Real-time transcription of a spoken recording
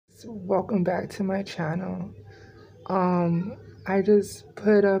guys, welcome back to my channel. I just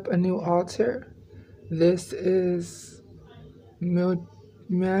put up a new altar. This is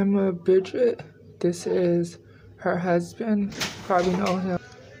Mama Bridget. This is her husband.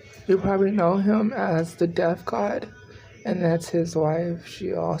 You probably know him as the Death God, and that's his wife.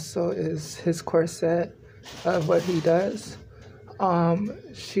 She also is his corset of what he does.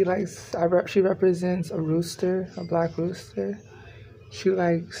 She represents a rooster, a black rooster. She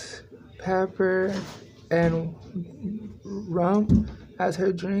likes pepper and rum as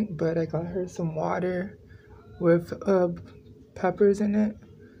her drink, but I got her some water with peppers in it.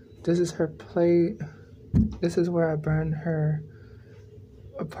 This is her plate. This is where I burn her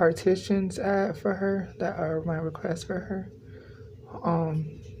partitions at for her, that are my requests for her.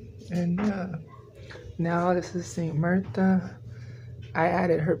 Now this is Saint Martha. I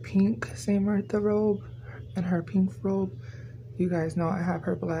added her pink Saint Martha robe and her pink robe. You guys know I have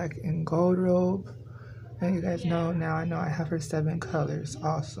her black and gold robe. And you guys know now I have her 7 colors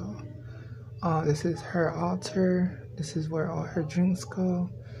also. This is her altar. This is where all her drinks go.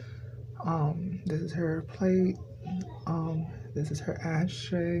 This is her plate. This is her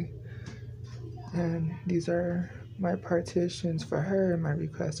ashtray. And these are my partitions for her and my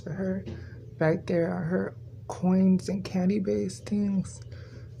requests for her. Back there are her coins and candy-based things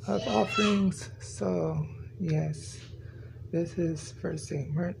of offerings. So, yes. This is for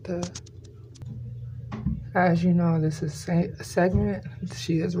Saint Martha. As you know, this is Segment.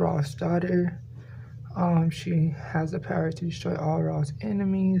 She is Ra's daughter. She has the power to destroy all Ra's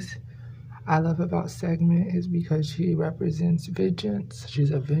enemies. I love about Segment is because she represents vengeance.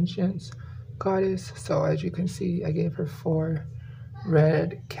 She's a vengeance goddess. So as you can see, I gave her 4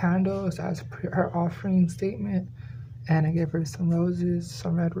 red candles as her offering statement. And I gave her some roses,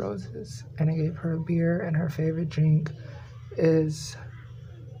 some red roses. And I gave her a beer, and her favorite drink is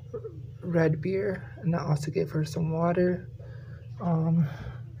red beer. And I also gave her some water.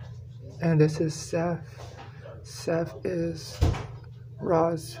 And this is Seth. Seth is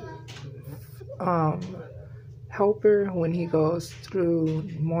Ra's helper when he goes through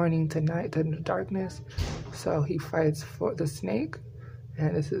morning to night to the darkness. So he fights for the snake,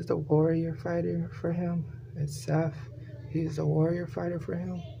 and this is the warrior fighter for him. It's Seth. He's the warrior fighter for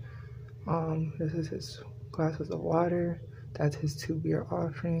him. This is his glasses of water. That's his 2 beer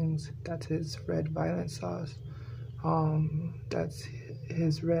offerings. That's his red violet sauce. That's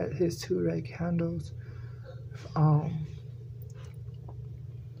his 2 red candles.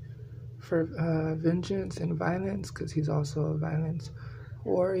 For vengeance and violence, because he's also a violence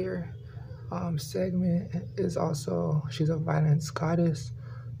warrior. Segment is also, she's a violence goddess.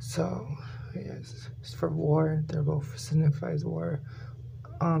 So yes, it's for war. They're both signifies war.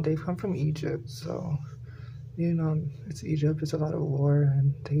 They come from Egypt, so you know, it's Egypt, it's a lot of war,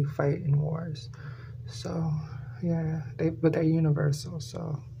 and they fight in wars. So, yeah, but they're universal,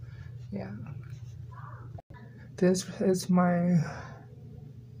 so, yeah. This is my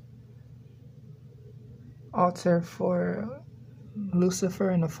altar for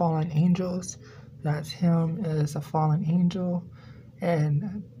Lucifer and the fallen angels. That's him as a fallen angel,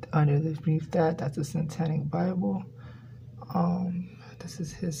 and underneath that's a satanic Bible. This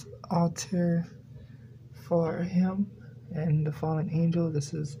is his altar for him and the fallen angel.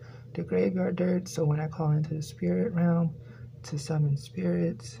 This is the graveyard dirt, so when I call into the spirit realm to summon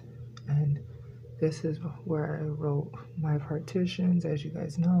spirits. And this is where I wrote my partitions, as you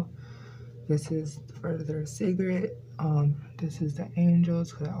guys know. This is for their cigarette. This is the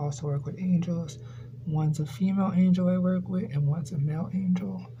angels, because I also work with angels. One's a female angel I work with, and one's a male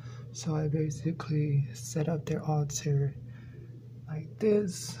angel. So I basically set up their altar like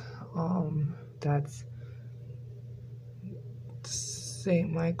this. That's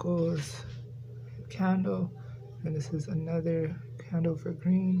St. Michael's candle, and this is another candle for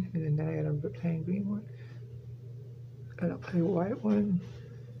green, and then I got a plain green one, and a plain white one,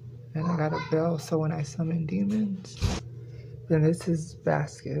 and I got a bell so when I summon demons. Then this is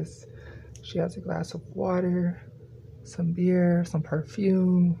Vasquez. She has a glass of water, some beer, some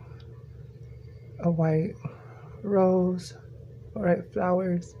perfume, a white rose, white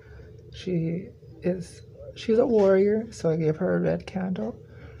flowers. She's a warrior, so I gave her a red candle.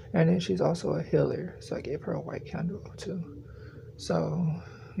 And then she's also a healer, so I gave her a white candle too. So,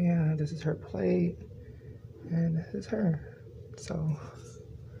 yeah, this is her plate, and this is her. So,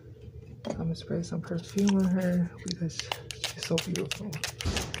 I'm gonna spray some perfume on her because she's so beautiful.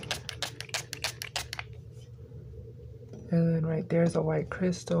 And then right there's a white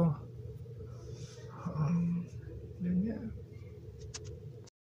crystal.